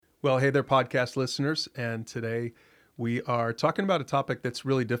Well, hey there, podcast listeners. And today we are talking about a topic that's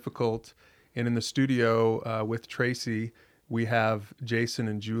really difficult. And in the studio with Tracy, we have Jason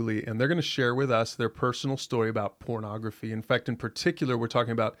and Julie, and they're going to share with us their personal story about pornography. In fact, in particular, we're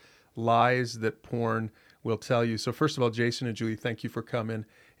talking about lies that porn will tell you. So first of all, Jason and Julie, thank you for coming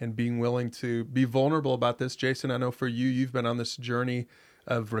and being willing to be vulnerable about this. Jason, I know for you, you've been on this journey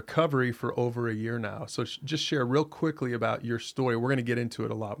of recovery for over a year now. So just share real quickly about your story. We're going to get into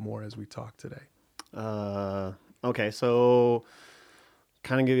it a lot more as we talk today. Okay, so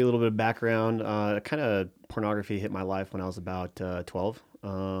kind of give you a little bit of background. Kind of pornography hit my life when I was about 12.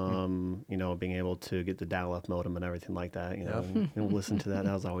 You know, being able to get the dial-up modem and everything like that, you know, and listen to that.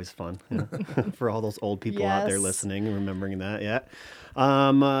 That was always fun, you know, for all those old people out there listening and remembering that. Yeah.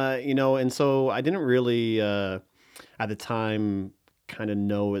 You know, and so I didn't really, at the time, kind of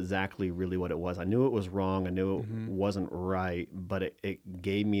know exactly really what it was. I knew it was wrong. I knew it wasn't right, but it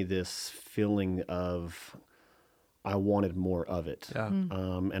gave me this feeling of I wanted more of it. Yeah.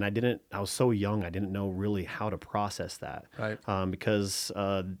 And I was so young, I didn't know really how to process that. Right. Because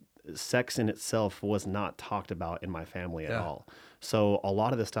sex in itself was not talked about in my family at all. So a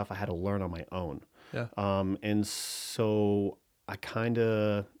lot of this stuff I had to learn on my own. Yeah. And so I kind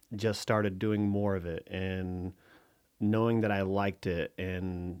of just started doing more of it and knowing that I liked it.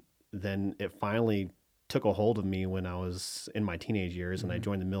 And then it finally took a hold of me when I was in my teenage years and I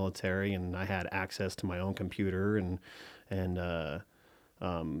joined the military and I had access to my own computer and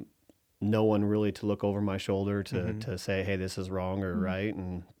no one really to look over my shoulder to say, hey, this is wrong or right.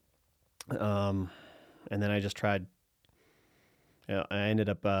 And then I just tried, you know, I ended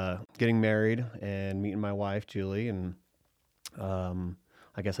up getting married and meeting my wife, Julie, and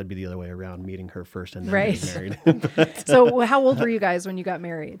I guess I'd be the other way around, meeting her first and then getting married. So how old were you guys when you got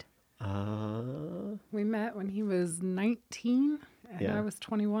married? We met when he was 19 and I was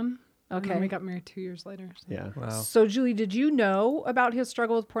 21. Okay. And we got married 2 years later. So. Yeah. Wow. So Julie, did you know about his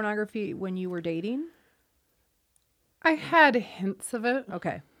struggle with pornography when you were dating? I had hints of it.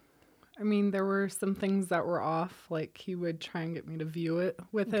 Okay. I mean, there were some things that were off. Like he would try and get me to view it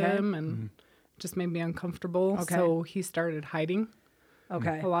with him and just made me uncomfortable. Okay. So he started hiding a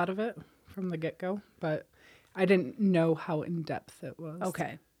lot of it from the get-go. But I didn't know how in-depth it was.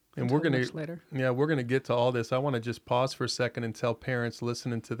 Okay. And we're going much later. we're going to get to all this. I want to just pause for a second and tell parents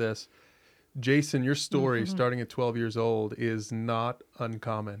listening to this, Jason, your story starting at 12 years old is not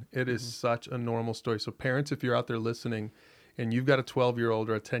uncommon. It is such a normal story. So parents, if you're out there listening and you've got a 12-year-old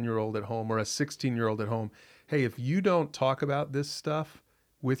or a 10-year-old at home or a 16-year-old at home, hey, if you don't talk about this stuff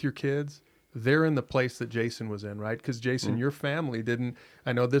with your kids, they're in the place that Jason was in, right? Because Jason, your family didn't,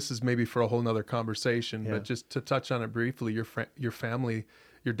 I know this is maybe for a whole nother conversation, but just to touch on it briefly, your family,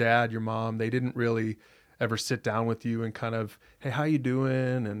 your dad, your mom, they didn't really ever sit down with you and kind of, hey, how you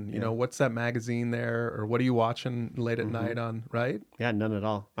doing? And, you know, what's that magazine there? Or what are you watching late at night on, right? Yeah, none at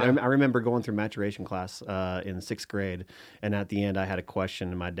all. Yeah. I remember going through maturation class in 6th grade, and at the end I had a question,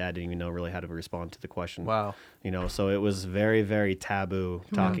 and my dad didn't even know really how to respond to the question. Wow. You know, so it was very, very taboo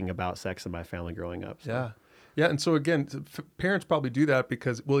talking about sex in my family growing up. So. Yeah. Yeah. And so again, parents probably do that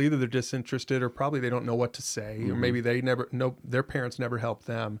because, well, either they're disinterested or probably they don't know what to say, or maybe they never know, their parents never helped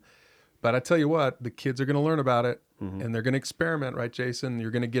them. But I tell you what, the kids are going to learn about it and they're going to experiment, right, Jason?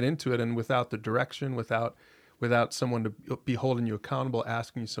 You're going to get into it. And without the direction, without someone to be holding you accountable,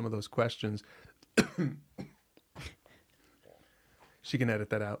 asking you some of those questions, she can edit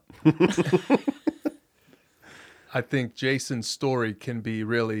that out. I think Jason's story can be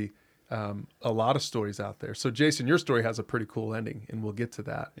really a lot of stories out there. So Jason, your story has a pretty cool ending and we'll get to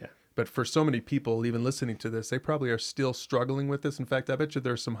that. Yeah. But for so many people, even listening to this, they probably are still struggling with this. In fact, I bet you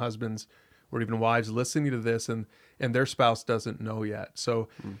there's some husbands or even wives listening to this and their spouse doesn't know yet. So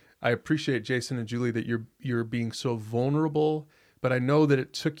I appreciate, Jason and Julie, that you're being so vulnerable, but I know that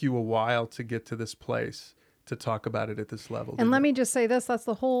it took you a while to get to this place to talk about it at this level. And let me just say this, that's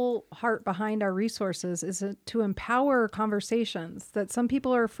the whole heart behind our resources, is to empower conversations that some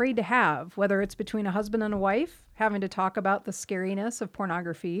people are afraid to have, whether it's between a husband and a wife, having to talk about the scariness of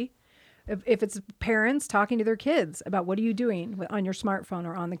pornography, if it's parents talking to their kids about what are you doing on your smartphone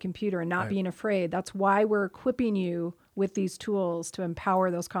or on the computer and not being afraid. That's why we're equipping you with these tools to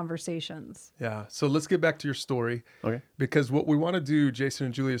empower those conversations. Yeah. So let's get back to your story. Okay. Because what we want to do, Jason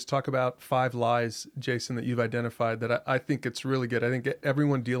and Julie, is talk about 5 lies, Jason, that you've identified that I think it's really good. I think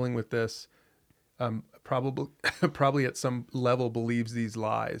everyone dealing with this probably at some level believes these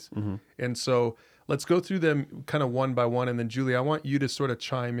lies. And so let's go through them kind of one by one. And then, Julie, I want you to sort of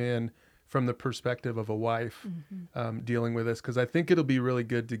chime in from the perspective of a wife dealing with this, because I think it'll be really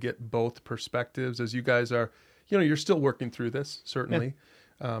good to get both perspectives as you guys are, you're still working through this, certainly.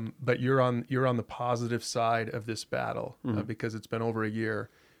 But you're on the positive side of this battle because it's been over a year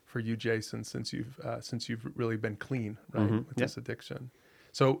for you, Jason, since you've really been clean, right, with this addiction.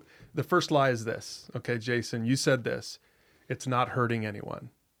 So the first lie is this. Okay, Jason, you said this. It's not hurting anyone,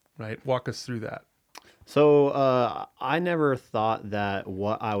 right? Walk us through that. So I never thought that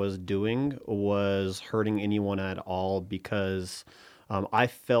what I was doing was hurting anyone at all because I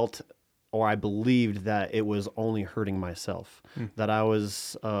felt or I believed that it was only hurting myself, that I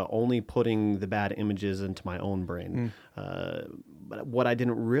was only putting the bad images into my own brain. But what I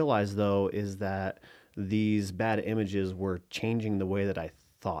didn't realize, though, is that these bad images were changing the way that I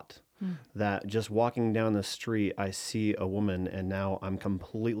thought. That just walking down the street, I see a woman and now I'm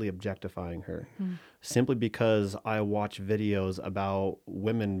completely objectifying her simply because I watch videos about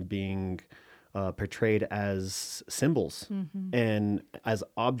women being portrayed as symbols and as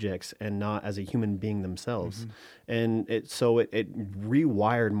objects and not as a human being themselves. And it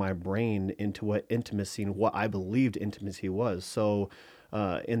rewired my brain into what intimacy and what I believed intimacy was. So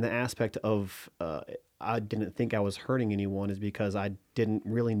in the aspect of I didn't think I was hurting anyone is because I didn't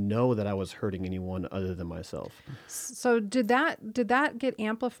really know that I was hurting anyone other than myself. So did that get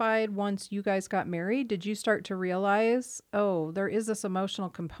amplified once you guys got married? Did you start to realize, oh, there is this emotional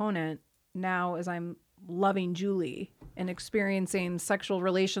component now as I'm loving Julie and experiencing sexual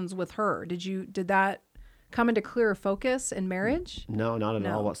relations with her? Did that come into clearer focus in marriage? No, not at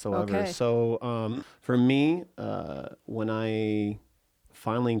all whatsoever. Okay. So for me, when I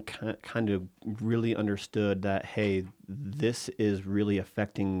finally kind of really understood that, hey, this is really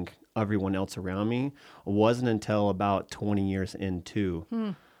affecting everyone else around me, wasn't until about 20 years into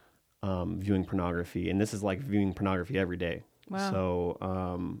viewing pornography. And this is like viewing pornography every day. Wow.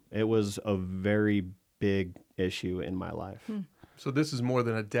 So it was a very big issue in my life. So this is more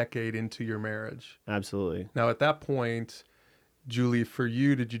than a decade into your marriage. Absolutely. Now, at that point, Julie, for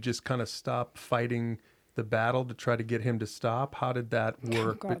you, did you just kind of stop fighting the battle to try to get him to stop? How did that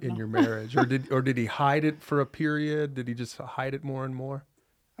work in your marriage? Or did he hide it for a period? Did he just hide it more and more?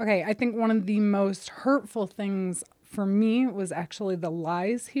 Okay, I think one of the most hurtful things for me was actually the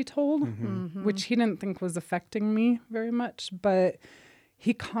lies he told, which he didn't think was affecting me very much, but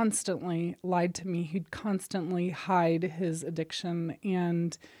he constantly lied to me. He'd constantly hide his addiction,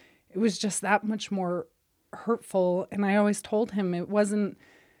 and it was just that much more hurtful. And I always told him it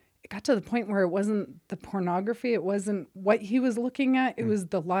got to the point where it wasn't the pornography, it wasn't what he was looking at, it was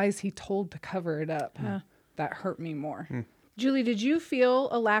the lies he told to cover it up that hurt me more. Julie, did you feel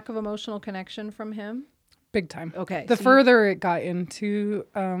a lack of emotional connection from him? Big time. Okay. The further it got into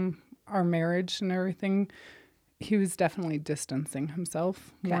our marriage and everything, he was definitely distancing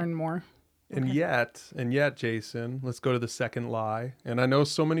himself more and more. And yet, Jason, let's go to the second lie. And I know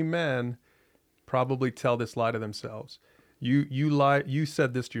so many men probably tell this lie to themselves. You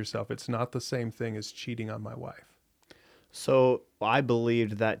said this to yourself. It's not the same thing as cheating on my wife. So I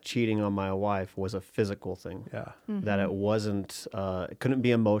believed that cheating on my wife was a physical thing. Yeah. That it wasn't, it couldn't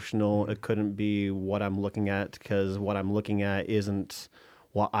be emotional. It couldn't be what I'm looking at because what I'm looking at isn't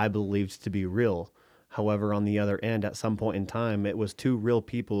what I believed to be real. However, on the other end, at some point in time, it was two real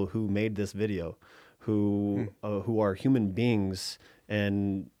people who made this video, who are human beings,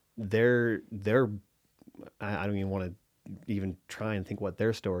 and they're I don't even want to even try and think what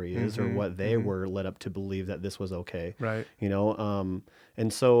their story is or what they were led up to believe that this was okay. Right. You know,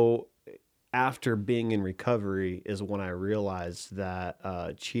 and so after being in recovery is when I realized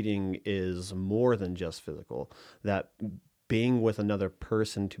that cheating is more than just physical, that being with another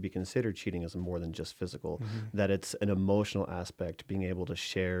person to be considered cheating is more than just physical, that it's an emotional aspect, being able to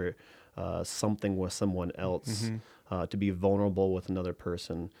share something with someone else, to be vulnerable with another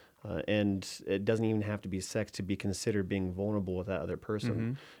person. And it doesn't even have to be sex to be considered being vulnerable with that other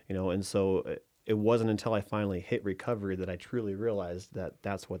person, you know? And so it wasn't until I finally hit recovery that I truly realized that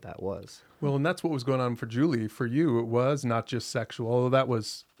that's what that was. Well, and that's what was going on for Julie. For you, it was not just sexual, although that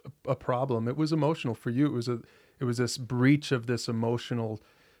was a problem. It was emotional for you. It was this breach of this emotional,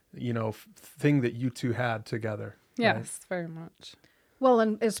 thing that you two had together. Yes, right? very much. Well,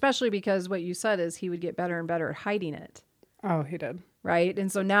 and especially because what you said is he would get better and better at hiding it. Oh, he did. Right.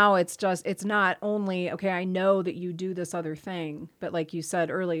 And so now it's not only, okay, I know that you do this other thing, but like you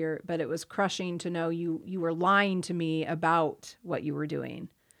said earlier, but it was crushing to know you were lying to me about what you were doing.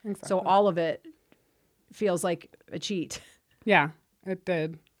 Exactly. So all of it feels like a cheat. Yeah, it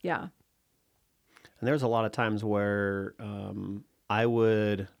did. Yeah. And there's a lot of times where I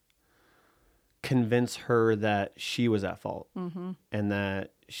would convince her that she was at fault and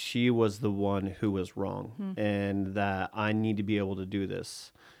that she was the one who was wrong and that I need to be able to do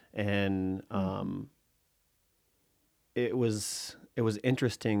this. And it was it was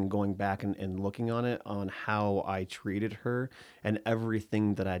interesting going back and looking on it, on how I treated her and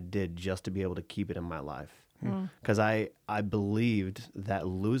everything that I did just to be able to keep it in my life. Because I believed that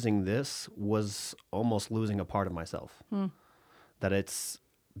losing this was almost losing a part of myself. That it's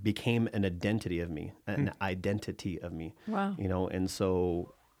became an identity of me, Wow. you know, and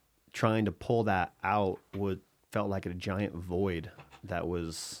so trying to pull that out felt like a giant void that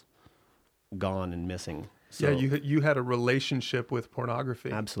was gone and missing. So, yeah, you had a relationship with pornography.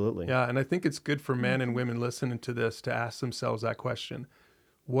 absolutely. Yeah, and I think it's good for men and women listening to this to ask themselves that question.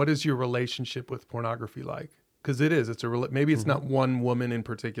 What is your relationship with pornography like? Because maybe it's not one woman in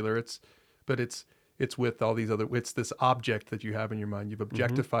particular, but it's with all these it's this object that you have in your mind. You've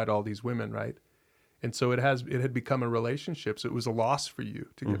objectified all these women, right? And so it had become a relationship. So it was a loss for you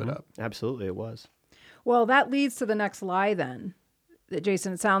to give it up. Absolutely, it was. Well, that leads to the next lie then. That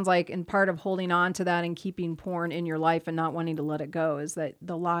Jason, it sounds like in part of holding on to that and keeping porn in your life and not wanting to let it go is that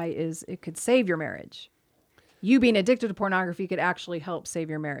the lie is it could save your marriage. You being addicted to pornography could actually help save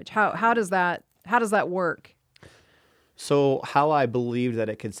your marriage. How does that work? So how I believed that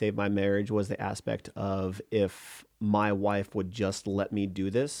it could save my marriage was the aspect of if my wife would just let me do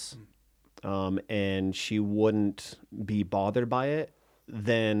this, and she wouldn't be bothered by it,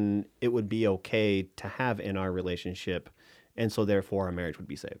 then it would be okay to have in our relationship, and so therefore our marriage would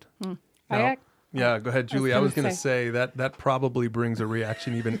be saved. Yeah, go ahead, Julie. I was going to say that probably brings a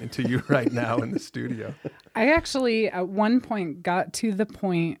reaction even to you right now in the studio. I actually at one point got to the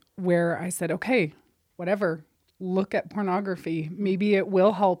point where I said, okay, whatever, look at pornography. Maybe it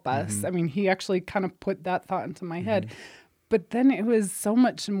will help us. I mean, he actually kind of put that thought into my head. But then it was so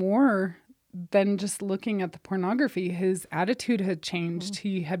much more than just looking at the pornography. His attitude had changed.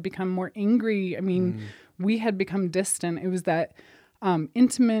 He had become more angry. I mean, we had become distant. It was that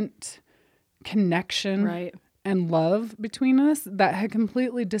intimate connection and love between us that had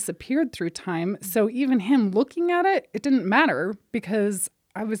completely disappeared through time. So even him looking at it, it didn't matter because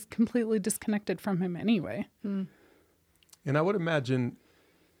I was completely disconnected from him anyway. And I would imagine,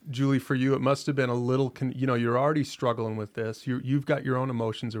 Julie, for you, it must have been a little, you're already struggling with this. You've got your own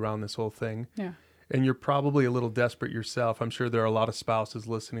emotions around this whole thing. Yeah. And you're probably a little desperate yourself. I'm sure there are a lot of spouses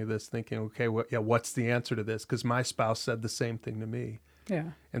listening to this thinking, okay, what's the answer to this? Because my spouse said the same thing to me.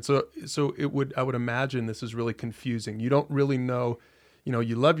 Yeah. And so I would imagine this is really confusing. You don't really know,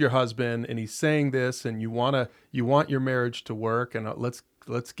 you love your husband and he's saying this and you want your marriage to work and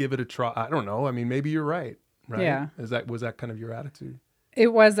let's give it a try. I don't know. I mean, maybe you're right. Yeah. Was that kind of your attitude?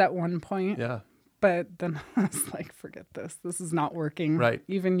 It was at one point. Yeah. But then I was like, forget this. This is not working. Right.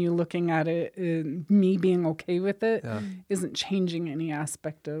 Even you looking at it, me being okay with it, isn't changing any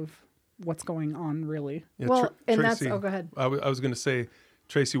aspect of what's going on, really. Yeah, Well, and Tracy, go ahead. I was going to say,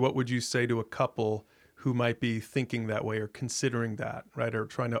 Tracy, what would you say to a couple who might be thinking that way or considering that, right? Or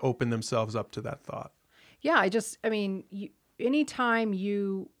trying to open themselves up to that thought? Yeah, anytime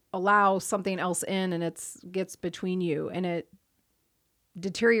you allow something else in and it gets between you and it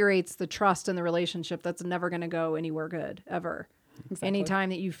deteriorates the trust in the relationship, that's never going to go anywhere good, ever. Exactly. Anytime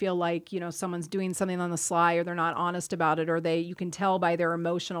that you feel like, someone's doing something on the sly or they're not honest about it, or you can tell by their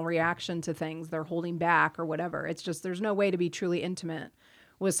emotional reaction to things, they're holding back or whatever. It's just, there's no way to be truly intimate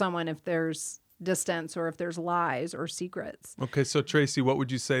with someone if there's distance or if there's lies or secrets. Okay. So Tracy, what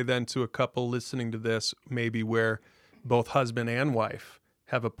would you say then to a couple listening to this, maybe where both husband and wife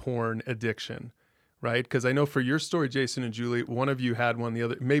have a porn addiction, right? Because I know for your story, Jason and Julie, one of you had one, the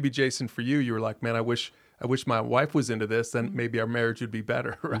other, maybe Jason, for you, you were like, man, I wish my wife was into this, then maybe our marriage would be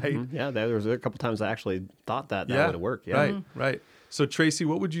better, right? Yeah, there was a couple times I actually thought that would work. Yeah. Right, right. So Tracy,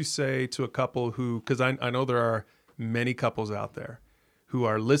 what would you say to a couple who, because I know there are many couples out there who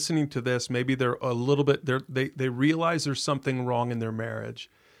are listening to this, maybe they're a little bit, they realize there's something wrong in their marriage,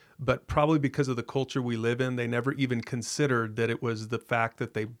 but probably because of the culture we live in, they never even considered that it was the fact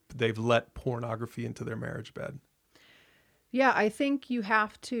that they've let pornography into their marriage bed. Yeah, I think you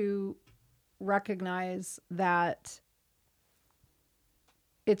have to recognize that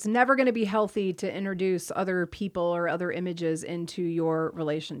it's never going to be healthy to introduce other people or other images into your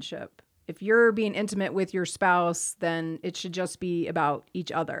relationship. If you're being intimate with your spouse, then it should just be about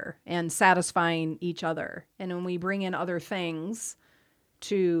each other and satisfying each other. And when we bring in other things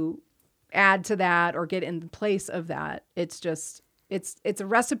to add to that or get in place of that, it's a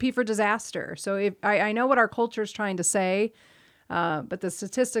recipe for disaster. So if I know what our culture is trying to say, but the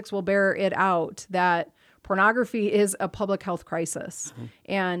statistics will bear it out that Pornography is a public health crisis,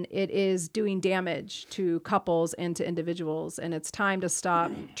 and it is doing damage to couples and to individuals. And it's time to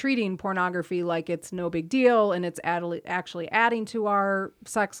stop treating pornography like it's no big deal and it's actually adding to our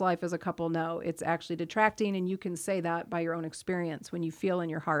sex life as a couple. No, it's actually detracting. And you can say that by your own experience when you feel in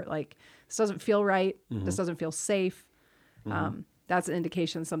your heart, like, this doesn't feel right. This doesn't feel safe. That's an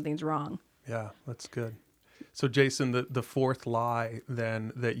indication something's wrong. Yeah, that's good. So Jason, the fourth lie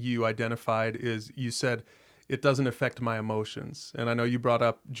then that you identified is, you said, it doesn't affect my emotions. And I know you brought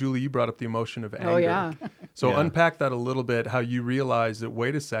up, Julie, you brought up the emotion of anger. Oh, yeah. So unpack that a little bit, how you realized that,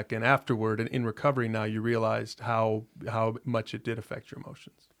 wait a second, afterward, and in recovery now, you realized how much it did affect your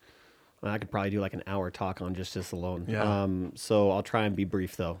emotions. I could probably do like an hour talk on just this alone. Yeah. So I'll try and be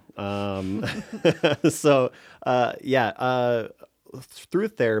brief though. Through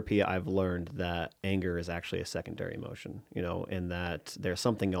therapy, I've learned that anger is actually a secondary emotion, and that there's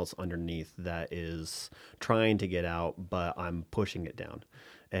something else underneath that is trying to get out, but I'm pushing it down.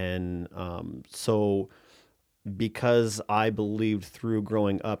 And so because I believed through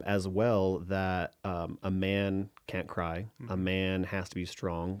growing up as well that a man can't cry, a man has to be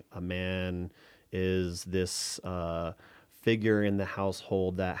strong, a man is this figure in the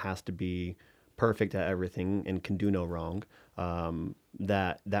household that has to be perfect at everything and can do no wrong.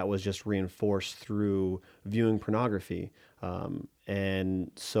 That was just reinforced through viewing pornography.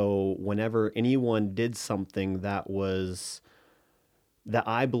 And so whenever anyone did something that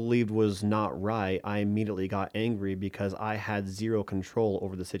I believed was not right, I immediately got angry because I had zero control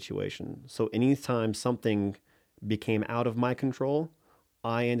over the situation. So anytime something became out of my control,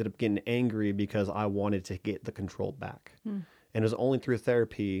 I ended up getting angry because I wanted to get the control back. And it was only through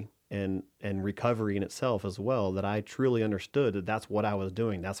therapy and recovery in itself as well that I truly understood that that's what I was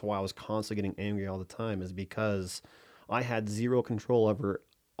doing. That's why I was constantly getting angry all the time, is because I had zero control over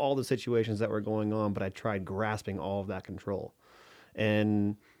all the situations that were going on, but I tried grasping all of that control.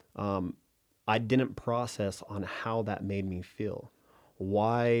 And I didn't process on how that made me feel.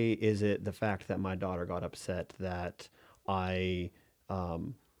 Why is it the fact that my daughter got upset that I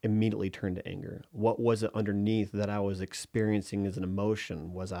immediately turned to anger? What was it underneath that I was experiencing as an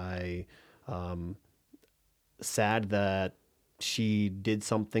emotion? Was I sad that she did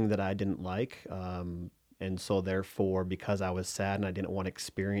something that I didn't like? And so therefore, because I was sad and I didn't want to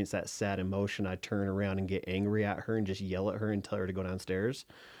experience that sad emotion, I turn around and get angry at her and just yell at her and tell her to go downstairs.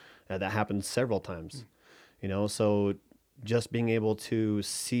 That happened several times, so just being able to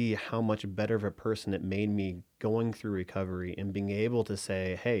see how much better of a person it made me going through recovery, and being able to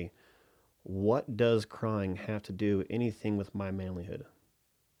say, hey, what does crying have to do anything with my manlyhood?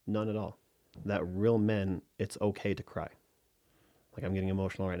 None at all. That real men, it's okay to cry. Like, I'm getting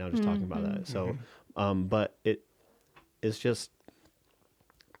emotional right now just talking about that. So, but it's just,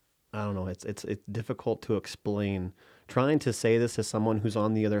 I don't know. It's difficult to explain. Trying to say this to someone who's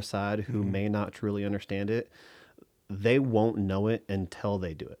on the other side who may not truly understand it, they won't know it until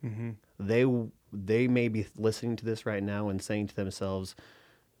they do it. They may be listening to this right now and saying to themselves,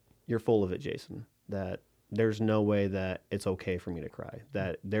 "You're full of it, Jason. That there's no way that it's okay for me to cry.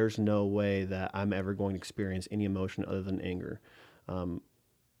 That there's no way that I'm ever going to experience any emotion other than anger."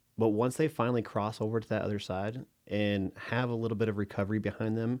 But once they finally cross over to that other side and have a little bit of recovery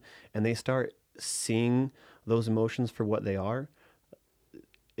behind them, and they start seeing those emotions for what they are,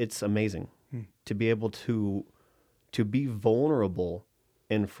 it's amazing to be able to be vulnerable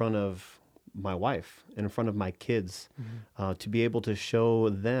in front of my wife, in front of my kids, to be able to show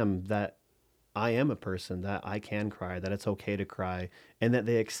them that I am a person, that I can cry, that it's okay to cry, and that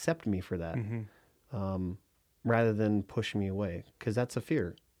they accept me for that, rather than push me away. Because that's a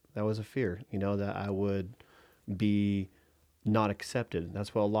fear. That was a fear, that I would be not accepted.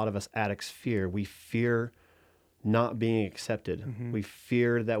 That's what a lot of us addicts fear. We fear not being accepted. We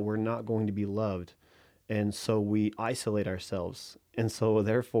fear that we're not going to be loved. And so we isolate ourselves. And so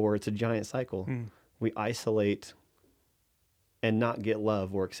therefore it's a giant cycle. We isolate and not get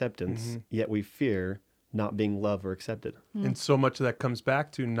love or acceptance, yet we fear not being loved or accepted. And so much of that comes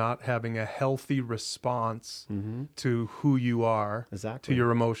back to not having a healthy response to who you are, Exactly. to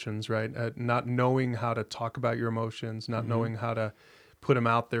your emotions, right? Not knowing how to talk about your emotions, not knowing how to put them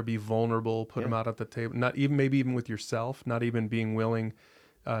out there, be vulnerable, put them out at the table, not even, maybe even with yourself, not even being willing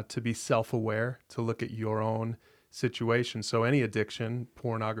to be self-aware, to look at your own situation. So any addiction,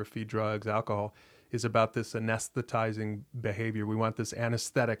 pornography, drugs, alcohol, is about this anesthetizing behavior. We want this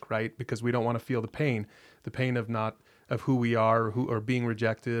anesthetic, right? Because we don't want to feel the pain of who we are, or being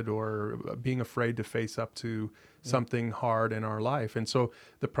rejected, or being afraid to face up to something hard in our life. And so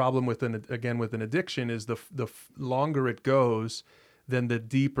the problem with an addiction is the longer it goes, then the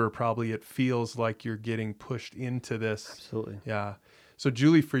deeper probably it feels like you're getting pushed into this. Absolutely. Yeah. So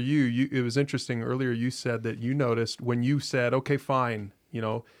Julie, for you, it was interesting earlier. You said that you noticed when you said, okay, fine,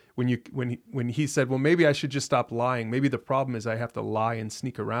 when he said, well, maybe I should just stop lying. Maybe the problem is I have to lie and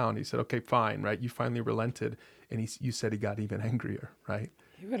sneak around. He said, okay, fine, right? You finally relented, and you said he got even angrier, right?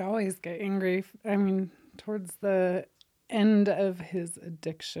 He would always get angry. I mean, towards the end of his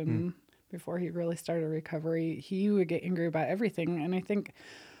addiction, before he really started recovery, he would get angry about everything. And I think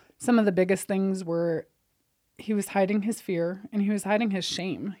some of the biggest things were he was hiding his fear and he was hiding his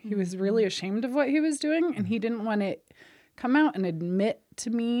shame. He was really ashamed of what he was doing, and he didn't want to come out and admit to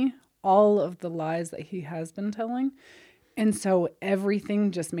me all of the lies that he has been telling. And so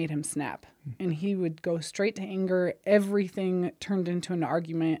everything just made him snap, and he would go straight to anger. Everything turned into an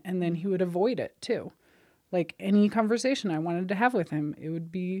argument, and then he would avoid it too. Like any conversation I wanted to have with him, it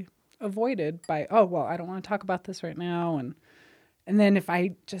would be avoided by, oh, well, I don't want to talk about this right now. And then if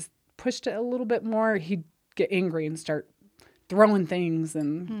I just pushed it a little bit more, he'd get angry and start throwing things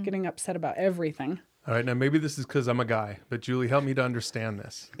and getting upset about everything. All right, now maybe this is because I'm a guy, but Julie, help me to understand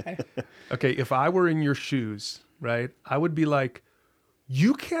this. Okay. Okay, if I were in your shoes, right, I would be like,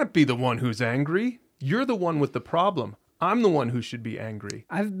 you can't be the one who's angry. You're the one with the problem. I'm the one who should be angry.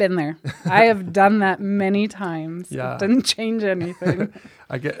 I've been there. I have done that many times. Yeah. It didn't change anything.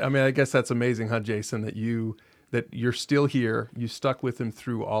 I guess that's amazing, huh, Jason, that you're still here. You stuck with him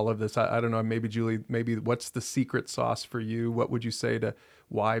through all of this. I don't know, maybe Julie, what's the secret sauce for you? What would you say to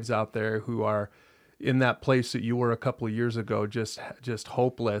wives out there who are in that place that you were a couple of years ago, just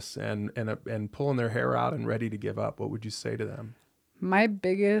hopeless and pulling their hair out and ready to give up? What would you say to them? My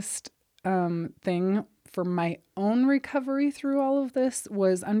biggest thing for my own recovery through all of this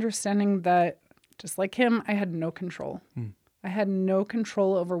was understanding that, just like him, I had no control. I had no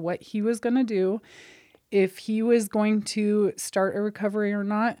control over what he was going to do. If he was going to start a recovery or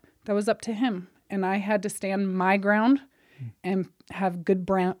not, that was up to him. And I had to stand my ground and have good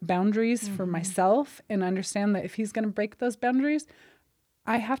boundaries for myself, and understand that if he's going to break those boundaries,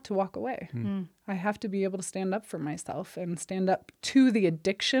 I have to walk away. I have to be able to stand up for myself and stand up to the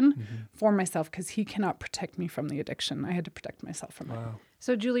addiction for myself, because he cannot protect me from the addiction. I had to protect myself from it.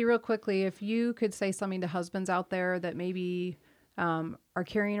 So Julie, real quickly, if you could say something to husbands out there that maybe are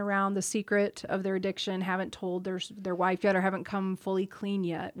carrying around the secret of their addiction, haven't told their wife yet, or haven't come fully clean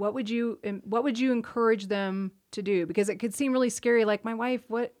yet, what would you encourage them to do? Because it could seem really scary. Like, my wife,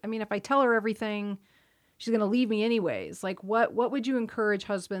 if I tell her everything, she's going to leave me anyways. Like, what would you encourage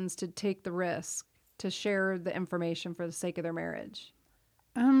husbands to take the risk to share the information for the sake of their marriage?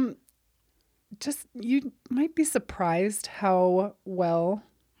 Just, you might be surprised how well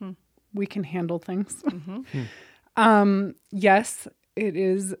we can handle things. Yes, it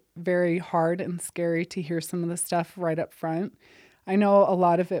is very hard and scary to hear some of the stuff right up front. I know a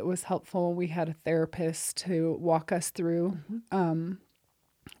lot of it was helpful. We had a therapist to walk us through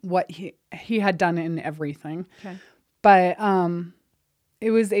what he had done in everything. Okay. But I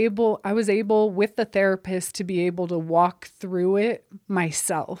was able with the therapist to be able to walk through it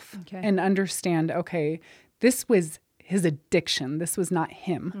myself and understand, okay, this was his addiction. This was not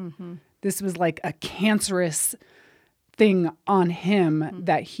him. This was like a cancerous thing on him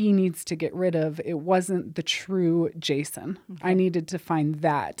that he needs to get rid of. It wasn't the true Jason. I needed to find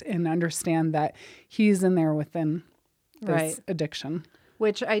that and understand that he's in there within this addiction.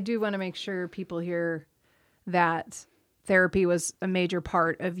 Which I do want to make sure people hear that therapy was a major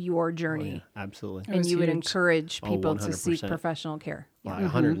part of your journey. Oh, yeah, absolutely. And you would encourage people to 100%. seek professional care.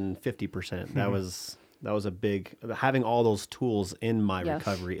 150%. That was a big, having all those tools in my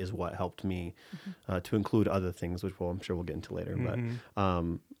recovery is what helped me to include other things, which I'm sure we'll get into later. But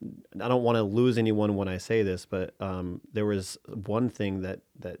I don't want to lose anyone when I say this, but there was one thing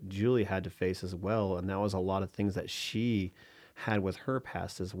that Julie had to face as well, and that was a lot of things that she had with her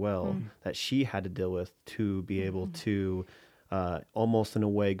past as well, that she had to deal with to be able to almost in a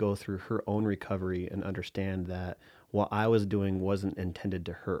way go through her own recovery and understand that what I was doing wasn't intended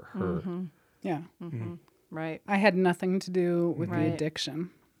to hurt her. Yeah. Right. I had nothing to do with the addiction.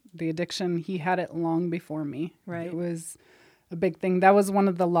 The addiction, he had it long before me. Right. It was a big thing. That was one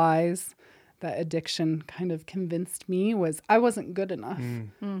of the lies that addiction kind of convinced me, was I wasn't good enough.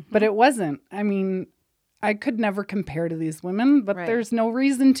 But it wasn't. I mean, I could never compare to these women, but there's no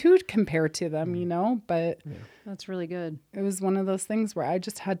reason to compare to them, you know? But that's really good. It was one of those things where I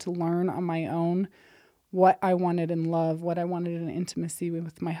just had to learn on my own what I wanted in love, what I wanted in intimacy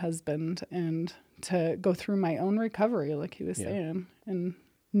with my husband, and to go through my own recovery, like he was saying, and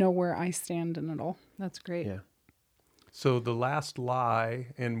know where I stand in it all. That's great. Yeah. So the last lie,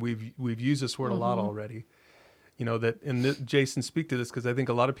 and we've used this word a lot already, Jason, speak to this, because I think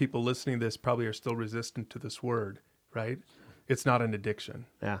a lot of people listening to this probably are still resistant to this word, right? It's not an addiction.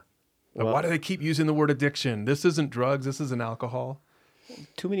 Yeah. But why do they keep using the word addiction? This isn't drugs. This isn't alcohol.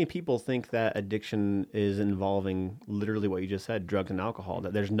 Too many people think that addiction is involving literally what you just said, drugs and alcohol,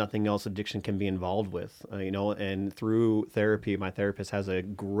 that there's nothing else addiction can be involved with, and through therapy, my therapist has a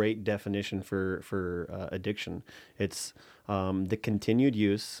great definition for addiction. It's the continued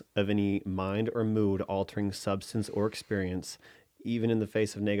use of any mind or mood altering substance or experience, even in the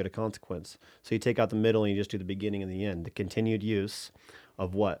face of negative consequence. So you take out the middle and you just do the beginning and the end. The continued use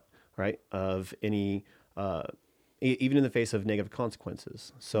of what, right? Of any, even in the face of negative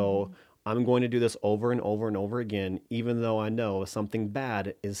consequences. So I'm going to do this over and over and over again, even though I know something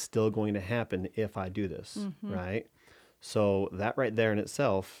bad is still going to happen if I do this, right? So that right there in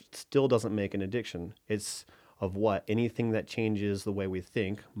itself still doesn't make an addiction. It's of what? Anything that changes the way we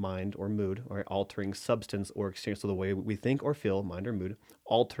think, mind or mood, or altering substance or experience. So the way we think or feel, mind or mood,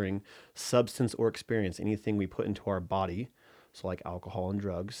 altering substance or experience, anything we put into our body, so like alcohol and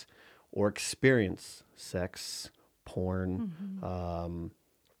drugs, or experience, sex, porn,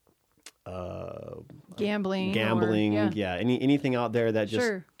 gambling, anything out there that just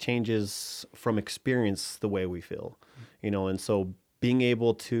Sure. changes from experience the way we feel, and so being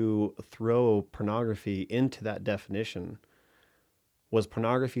able to throw pornography into that definition, was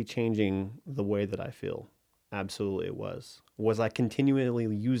pornography changing the way that I feel? Absolutely it was. Was I continually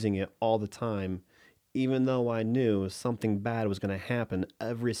using it all the time, even though I knew something bad was going to happen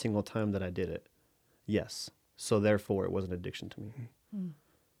every single time that I did it? Yes. So therefore, it was an addiction to me.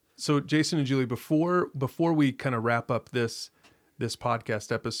 So Jason and Julie, before we kind of wrap up this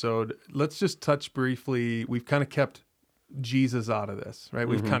podcast episode, let's just touch briefly. We've kind of kept Jesus out of this, right?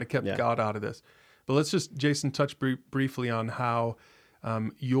 We've kind of kept God out of this. But let's just, Jason, touch briefly on how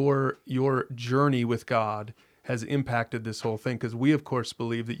your journey with God has impacted this whole thing, because we, of course,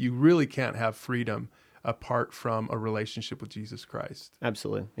 believe that you really can't have freedom apart from a relationship with Jesus Christ.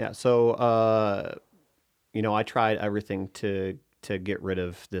 Absolutely. Yeah. So, I tried everything to get rid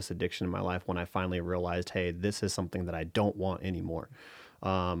of this addiction in my life when I finally realized, hey, this is something that I don't want anymore.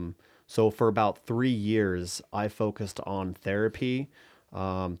 So for about 3 years, I focused on therapy.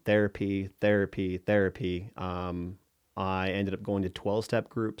 I ended up going to 12-step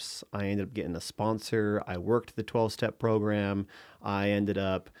groups. I ended up getting a sponsor. I worked the 12-step program. I ended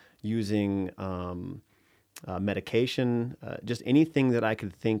up using medication, just anything that I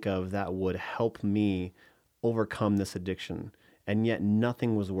could think of that would help me overcome this addiction. And yet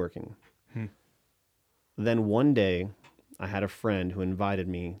nothing was working. Then one day, I had a friend who invited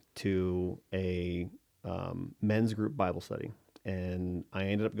me to a men's group Bible study. And I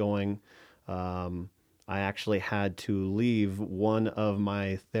ended up going. I actually had to leave one of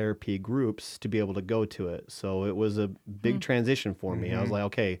my therapy groups to be able to go to it. So it was a big transition for me. I was like,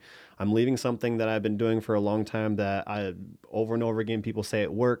 okay, I'm leaving something that I've been doing for a long time that over and over again, people say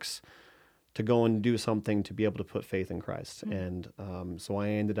it works, to go and do something to be able to put faith in Christ. And so I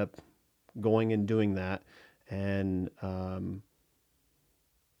ended up going and doing that. And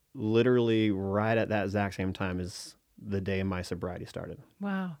literally right at that exact same time is the day my sobriety started.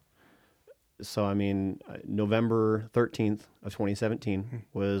 Wow. So, I mean, November 13th of 2017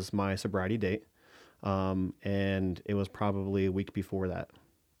 was my sobriety date. And it was probably a week before that,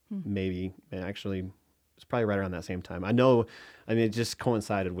 maybe. And actually, it's probably right around that same time. It just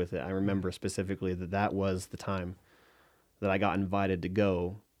coincided with it. I remember specifically that was the time that I got invited to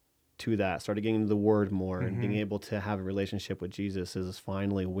go to that, started getting into the Word more, and being able to have a relationship with Jesus is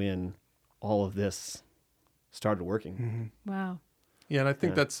finally when all of this started working. Wow. Yeah, and I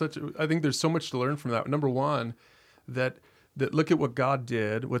think I think there's so much to learn from that. Number one, that look at what God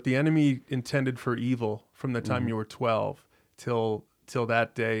did, what the enemy intended for evil from the time you were 12 till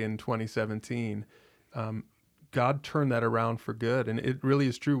that day in 2017. God turned that around for good, and it really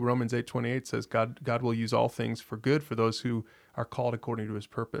is true. Romans 8:28 says God will use all things for good for those who are called according to His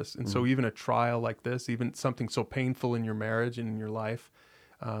purpose. And so even a trial like this, even something so painful in your marriage and in your life,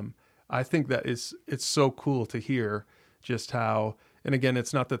 I think that it's so cool to hear just how. And again,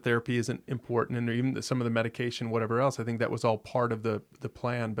 it's not that therapy isn't important, and even some of the medication, whatever else. I think that was all part of the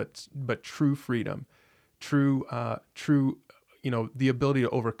plan. But true freedom, true, the ability to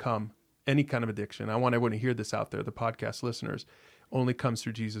overcome any kind of addiction. I want everyone to hear this out there. The podcast listeners, only comes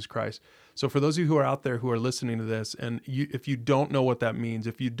through Jesus Christ. So for those of you who are out there who are listening to this, and if you don't know what that means,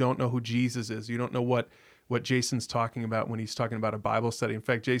 if you don't know who Jesus is, you don't know what Jason's talking about when he's talking about a Bible study. In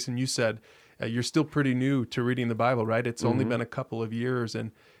fact, Jason, you said you're still pretty new to reading the Bible, right? It's only been a couple of years,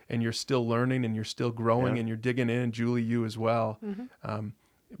 and you're still learning, and you're still growing, and you're digging in. Julie, you as well.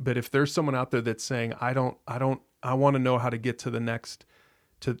 But if there's someone out there that's saying, I don't I want to know how to get to the next,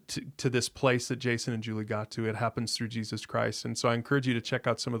 to this place that Jason and Julie got to. It happens through Jesus Christ. And so I encourage you to check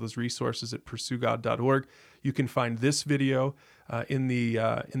out some of those resources at pursuegod.org. You can find this video in the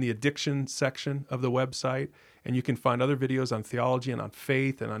addiction section of the website, and you can find other videos on theology and on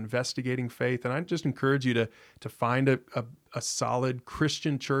faith and on investigating faith. And I just encourage you to find a solid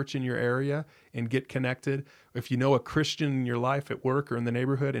Christian church in your area and get connected. If you know a Christian in your life at work or in the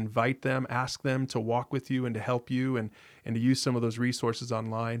neighborhood, invite them, ask them to walk with you and to help you, and to use some of those resources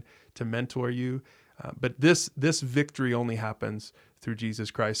online to mentor you. But this victory only happens through Jesus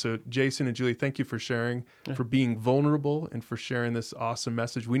Christ. So Jason and Julie, thank you for sharing, for being vulnerable, and for sharing this awesome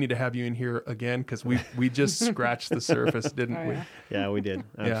message. We need to have you in here again, because we just scratched the surface, didn't we? Yeah, we did.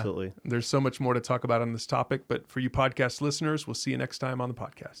 Absolutely. Yeah. There's so much more to talk about on this topic, but for you podcast listeners, we'll see you next time on the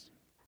podcast.